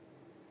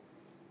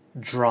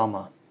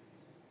drama,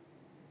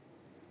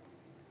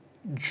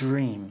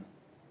 dream,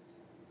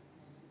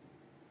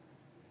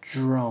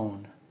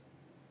 drone,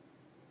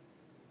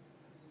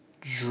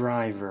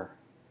 driver.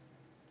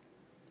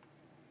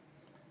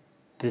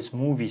 This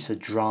movie's a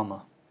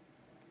drama.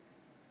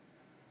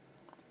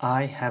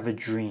 I have a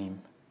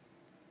dream.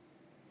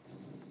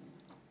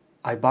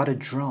 I bought a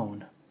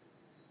drone.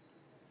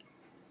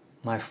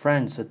 My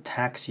friend's a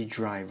taxi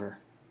driver.